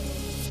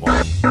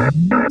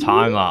 1.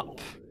 Time up.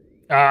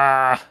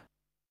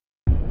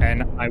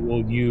 And I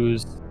will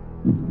use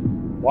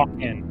walk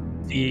in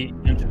the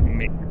Jönköping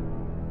Major.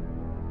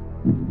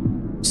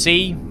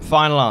 C,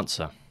 final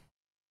answer.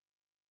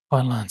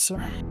 Final answer.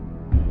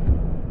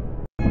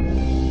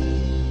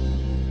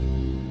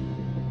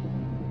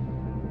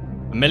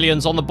 $1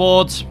 million's on the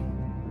board.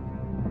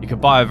 You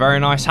could buy a very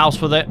nice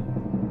house with it.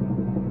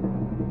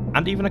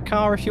 And even a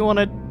car if you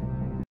wanted.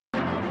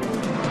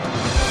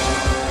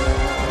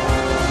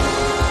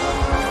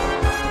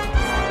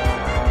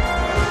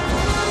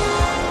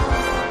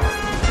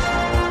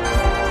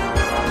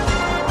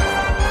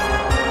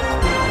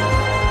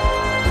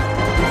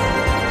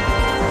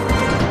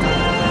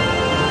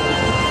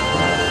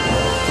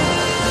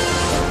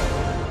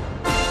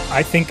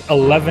 I think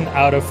 11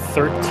 out of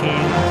 13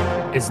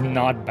 is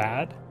not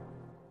bad.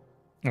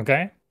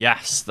 Okay?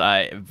 Yes,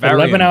 very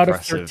 11 out of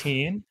impressive.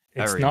 13,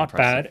 it's Very not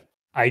impressive. bad.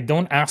 I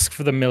don't ask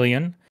for the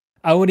million.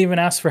 I wouldn't even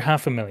ask for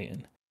half a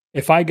million.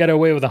 If I get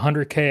away with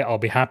 100K, I'll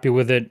be happy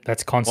with it.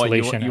 That's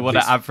consolation. You at want to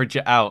least. average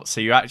it out,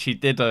 so you actually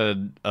did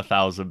earn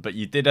 1,000, but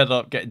you did end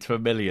up getting to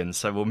 1,000,000.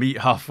 So we'll meet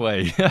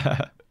halfway.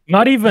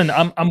 Not even.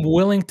 I'm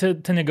willing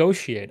to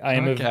negotiate. I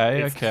am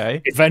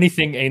Okay. if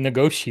anything a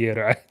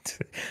negotiator. I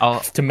I'll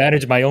have to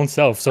manage my own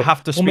self. So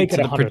have to we'll speak make it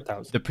to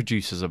 100,000. the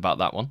producers about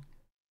that one.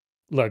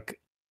 Look,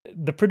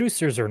 the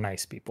producers are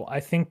nice people.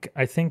 I think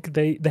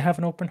they have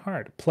an open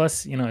heart.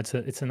 Plus,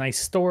 it's a nice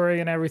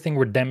story and everything.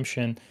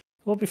 Redemption.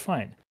 We'll be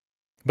fine.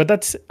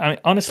 But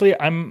honestly,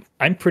 I'm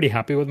pretty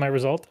happy with my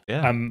result.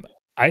 Yeah.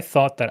 I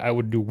thought that I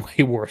would do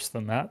way worse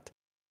than that.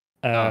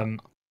 Uh,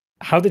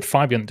 How did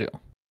Fabian do?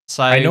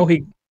 So I know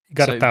he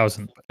got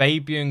 1,000.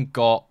 Fabian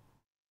got,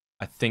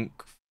 I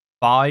think,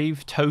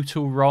 5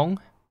 total wrong.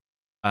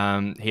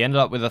 He ended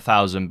up with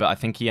 1,000, but I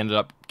think he ended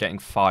up getting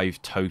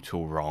 5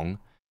 total wrong.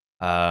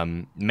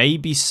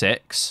 Maybe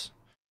 6.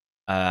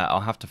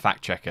 I'll have to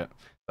fact check it.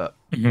 But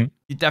you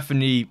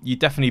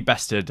definitely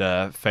bested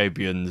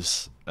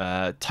Fabian's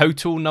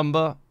total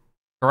number,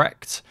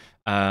 correct?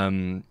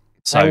 So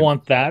I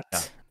want that. Yeah.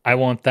 I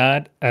want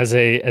that as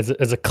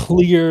a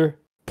clear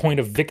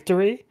point of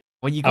victory.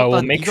 Well, you I will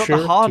got make the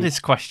sure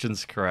hardest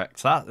questions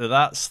correct.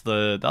 That's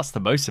the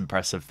most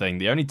impressive thing.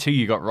 The only 2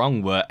 you got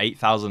wrong were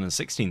 8,000 and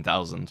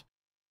 16,000.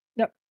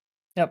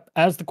 Yep.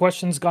 As the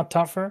questions got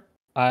tougher,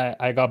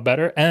 I got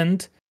better,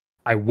 and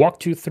I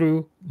walked you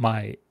through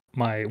my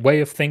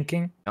way of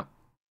thinking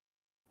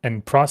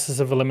and process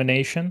of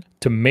elimination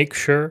to make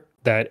sure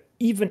that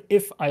even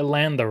if I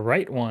land the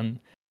right one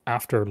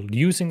after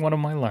using one of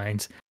my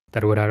lines,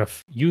 that I would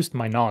have used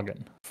my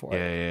noggin for it.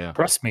 Yeah.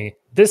 Trust me,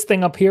 this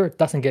thing up here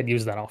doesn't get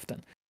used that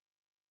often.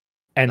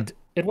 And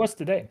it was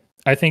today.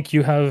 I think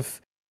you have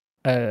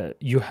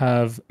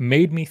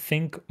made me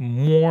think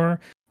more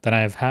than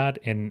I've had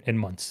in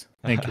months.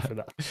 Thank you for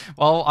that.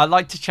 Well, I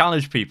like to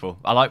challenge people.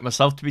 I like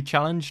myself to be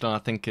challenged, and I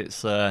think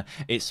it's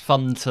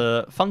fun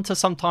to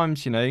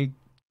sometimes,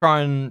 try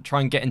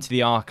and get into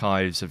the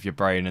archives of your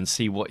brain and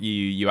see what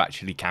you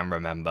actually can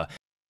remember.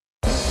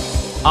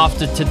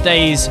 After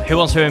today's Who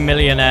Wants to Be a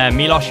Millionaire,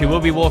 Milosh, you will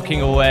be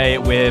walking away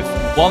with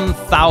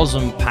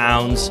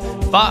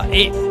 £1,000, but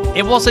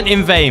it wasn't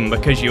in vain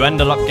because you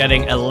ended up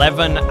getting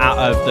 11 out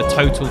of the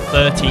total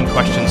 13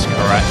 questions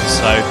correct.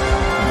 So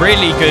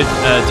really good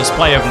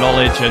display of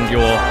knowledge, and you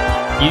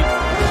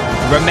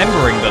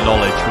remembering the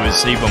knowledge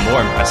was even more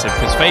impressive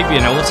because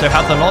Fabian also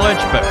had the knowledge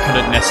but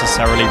couldn't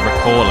necessarily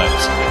recall it.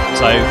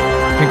 So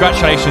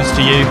congratulations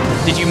to you.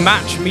 Did you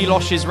match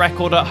Milosh's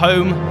record at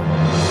home?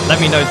 Let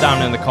me know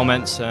down in the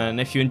comments, and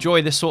if you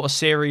enjoy this sort of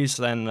series,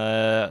 then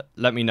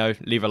let me know,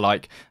 leave a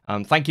like.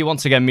 Thank you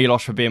once again,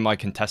 Milosh, for being my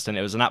contestant.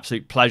 It was an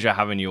absolute pleasure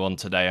having you on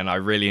today, and I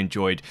really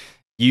enjoyed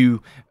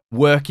you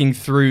working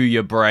through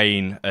your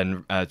brain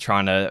and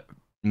trying to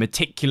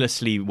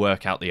meticulously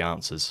work out the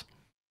answers.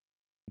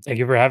 Thank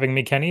you for having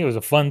me, Kenny. It was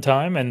a fun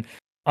time, and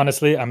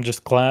honestly, I'm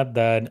just glad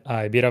that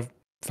I beat up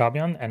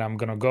Fabian, and I'm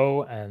gonna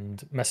go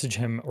and message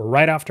him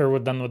right after we're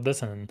done with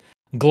this and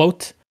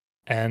gloat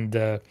and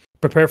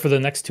prepare for the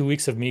next 2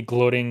 weeks of me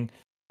gloating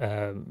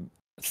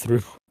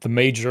through the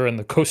major and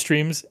the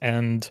co-streams,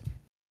 and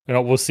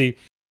we'll see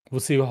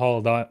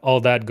how all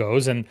that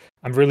goes. And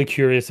I'm really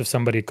curious if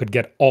somebody could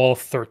get all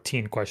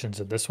 13 questions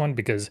of this one,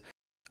 because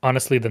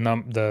honestly,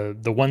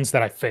 the ones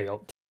that I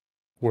failed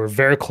were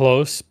very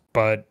close,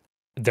 but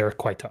they're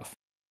quite tough.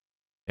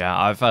 Yeah,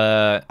 I've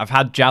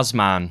had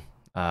Jazzman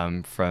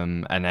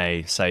from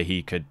NA say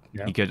he could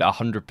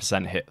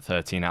 100% hit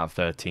 13 out of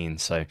 13.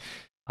 So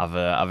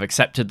I've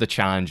accepted the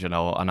challenge, and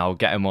I'll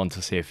get him on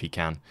to see if he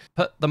can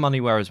put the money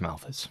where his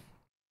mouth is.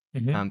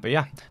 But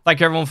yeah, thank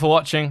you everyone for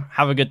watching.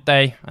 Have a good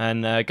day,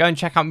 and go and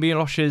check out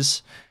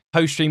Milosh's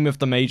co-stream of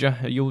the major.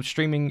 Are you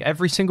streaming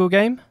every single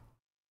game?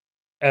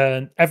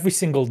 Every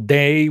single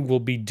day we'll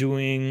be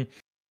doing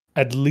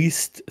at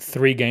least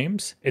 3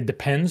 games. It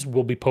depends.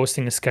 We'll be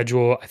posting a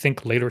schedule, I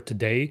think, later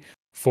today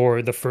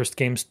for the first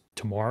games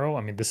tomorrow.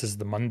 I mean, this is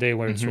the Monday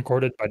where it's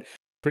recorded, but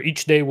for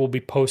each day, we'll be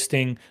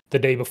posting the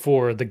day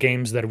before the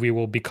games that we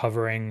will be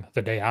covering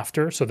the day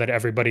after, so that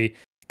everybody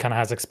kind of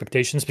has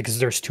expectations, because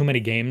there's too many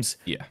games.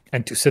 Yeah.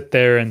 And to sit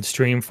there and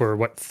stream for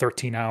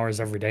 13 hours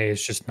every day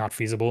is just not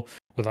feasible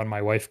without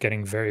my wife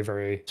getting very,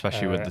 very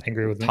especially with the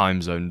angry with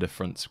time zone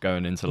difference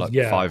going into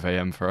 5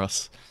 a.m. for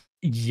us.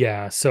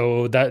 Yeah,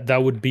 so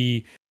that would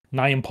be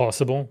nigh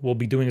impossible. We'll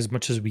be doing as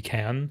much as we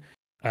can,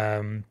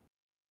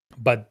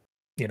 but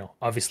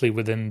obviously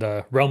within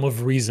the realm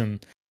of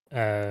reason,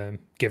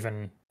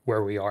 given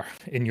where we are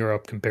in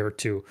Europe compared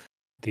to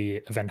the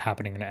event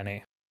happening in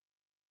NA.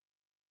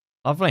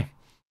 Lovely.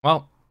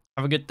 Well,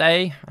 have a good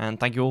day, and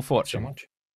thank you all for watching. So much.